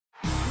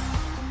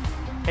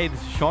Hey,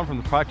 this is Sean from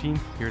the product team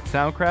here at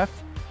Soundcraft,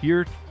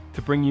 here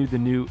to bring you the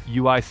new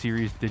UI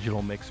series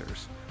digital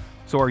mixers.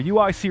 So our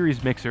UI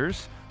series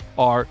mixers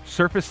are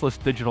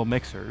surfaceless digital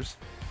mixers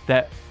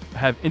that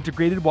have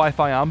integrated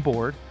Wi-Fi on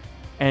board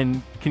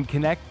and can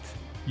connect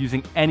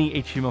using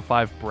any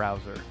HTML5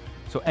 browser.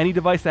 So any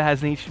device that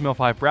has an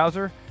HTML5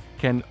 browser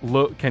can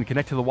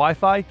connect to the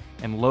Wi-Fi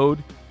and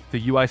load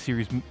the UI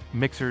series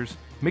mixers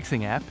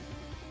mixing app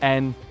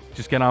and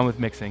just get on with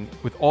mixing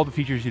with all the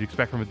features you'd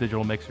expect from a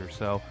digital mixer.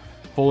 So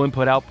full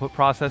input-output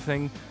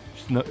processing,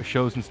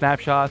 shows and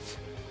snapshots,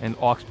 and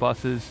aux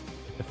buses,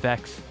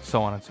 effects,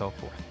 so on and so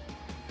forth.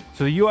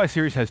 So the UI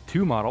series has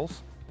two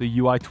models, the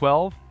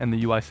Ui12 and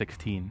the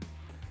Ui16.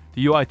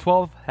 The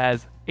Ui12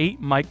 has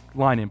 8 mic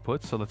line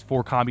inputs, so that's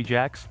 4 combi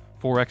jacks,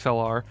 4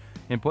 XLR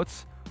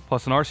inputs,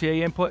 plus an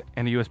RCA input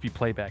and a USB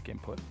playback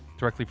input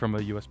directly from a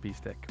USB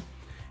stick.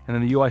 And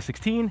then the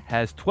Ui16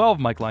 has 12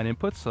 mic line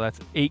inputs, so that's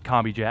 8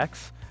 combi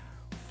jacks,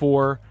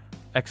 4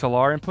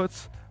 XLR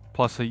inputs,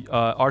 plus a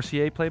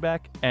RCA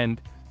playback and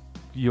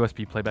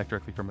USB playback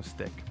directly from a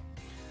stick.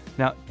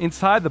 Now,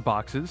 inside the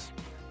boxes,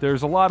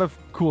 there's a lot of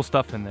cool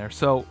stuff in there.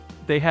 So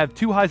they have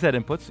 2 high-Z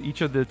inputs.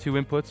 Each of the 2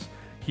 inputs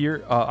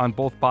here on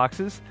both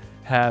boxes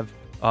have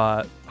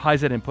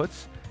high-Z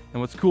inputs. And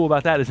what's cool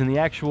about that is in the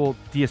actual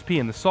DSP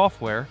in the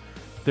software,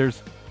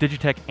 there's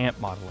Digitech amp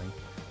modeling.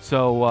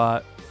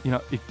 So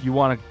if you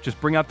want to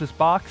just bring out this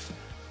box,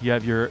 you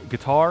have your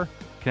guitar,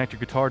 connect your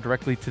guitar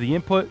directly to the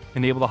input,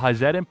 enable the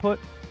high-Z input,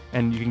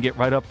 and you can get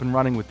right up and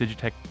running with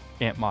Digitech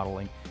amp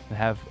modeling and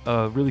have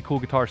a really cool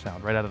guitar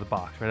sound right out of the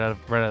box, right out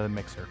of the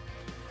mixer.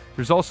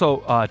 There's also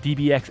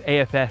DBX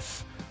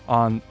AFS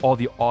on all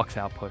the aux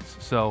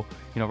outputs. So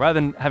rather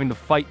than having to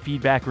fight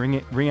feedback,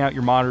 ring out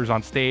your monitors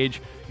on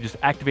stage, you just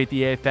activate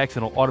the AFX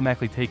and it'll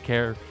automatically take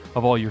care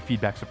of all your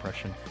feedback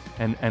suppression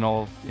and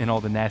all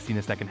the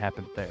nastiness that can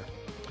happen there.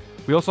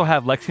 We also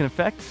have Lexicon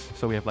Effects,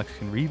 so we have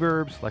Lexicon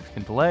Reverbs,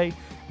 Lexicon Delay,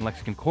 and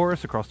Lexicon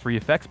Chorus across 3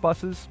 effects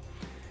buses.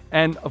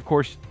 And of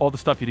course, all the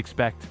stuff you'd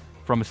expect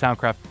from a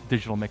Soundcraft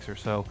digital mixer.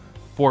 So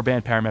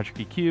 4-band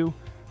parametric EQ,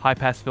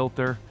 high-pass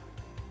filter,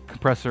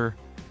 compressor,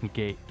 and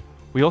gate.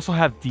 We also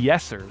have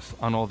de-essers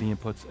on all the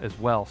inputs as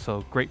well.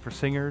 So great for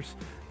singers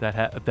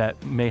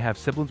that may have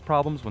sibilance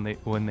problems when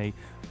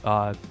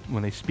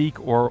they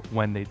speak or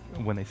when they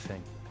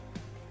sing.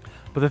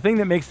 But the thing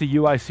that makes the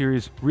UI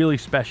series really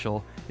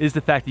special is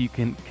the fact that you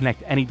can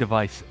connect any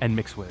device and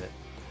mix with it.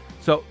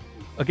 So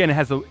again, it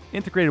has the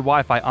integrated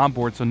Wi-Fi on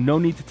board, so no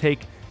need to take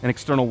an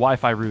external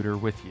Wi-Fi router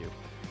with you.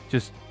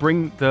 Just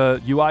bring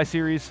the UI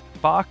series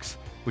box,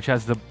 which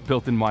has the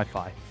built-in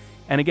Wi-Fi.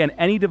 And again,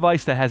 any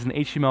device that has an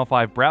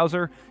HTML5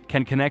 browser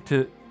can connect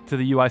to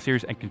the UI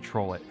series and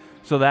control it.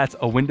 So that's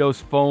a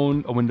Windows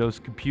phone, a Windows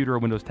computer, a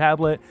Windows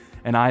tablet,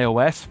 an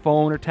iOS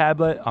phone or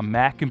tablet, a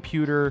Mac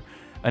computer,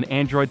 an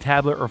Android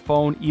tablet or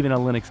phone, even a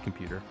Linux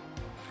computer.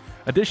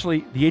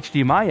 Additionally, the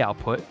HDMI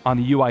output on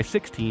the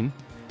Ui16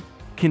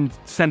 can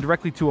send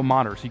directly to a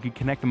monitor. So you can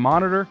connect the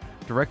monitor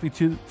directly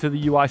to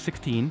the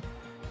Ui16,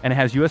 and it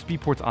has USB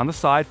ports on the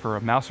side for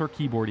a mouse or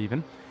keyboard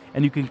even,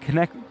 and you can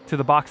connect to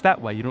the box that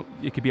way.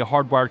 It could be a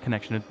hardwired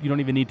connection. You don't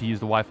even need to use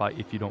the Wi-Fi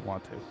if you don't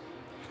want to.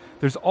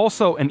 There's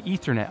also an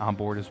Ethernet on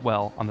board as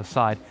well on the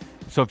side.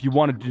 So if you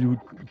want to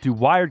do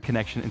wired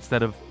connection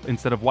instead of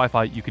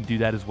Wi-Fi, you can do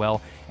that as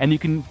well. And you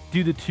can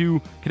do the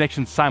 2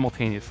 connections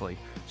simultaneously.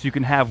 So you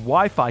can have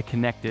Wi-Fi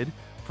connected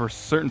for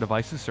certain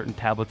devices, certain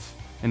tablets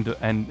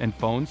and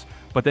phones,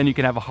 but then you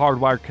can have a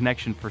hardwired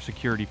connection for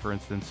security, for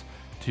instance,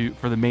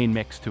 for the main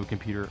mix to a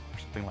computer or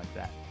something like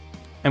that.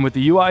 And with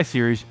the UI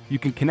series, you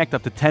can connect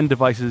up to 10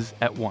 devices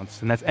at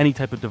once, and that's any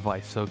type of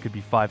device. So it could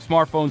be 5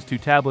 smartphones, 2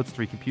 tablets,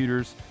 3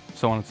 computers,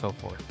 so on and so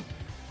forth.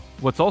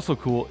 What's also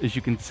cool is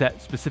you can set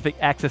specific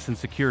access and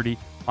security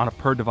on a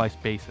per device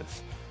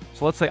basis.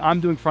 So let's say I'm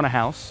doing front of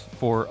house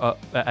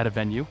at a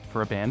venue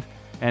for a band,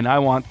 and I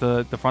want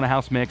the front of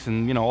house mix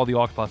and all the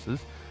aux buses.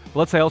 But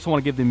let's say I also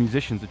want to give the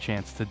musicians a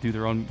chance to do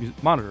their own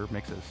monitor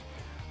mixes.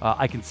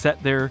 I can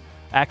set their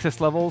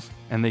access levels,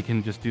 and they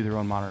can just do their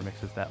own monitor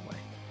mixes that way.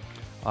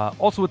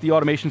 Also with the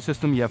automation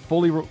system, you have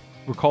fully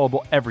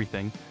recallable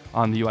everything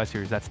on the UI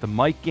series. That's the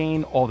mic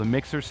gain, all the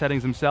mixer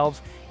settings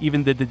themselves,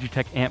 even the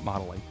Digitech amp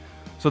modeling.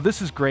 So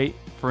this is great,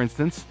 for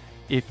instance,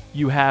 if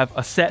you have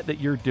a set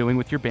that you're doing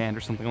with your band or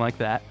something like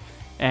that,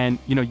 and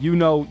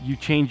you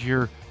change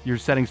your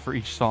settings for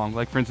each song.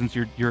 Like for instance,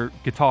 your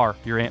guitar,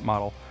 your amp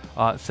model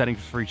settings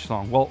for each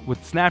song. Well,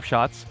 with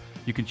snapshots,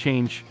 you can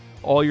change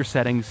all your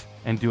settings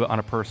and do it on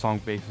a per song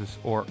basis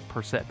or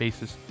per set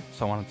basis,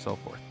 so on and so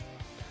forth.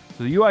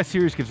 So the UI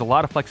series gives a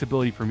lot of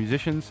flexibility for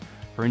musicians,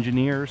 for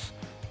engineers,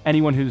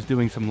 anyone who's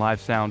doing some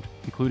live sound,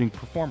 including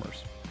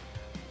performers.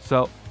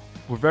 So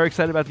we're very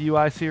excited about the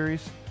UI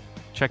series.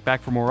 Check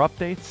back for more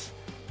updates,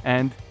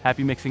 and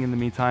happy mixing in the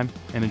meantime,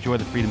 and enjoy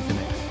the freedom to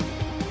mix.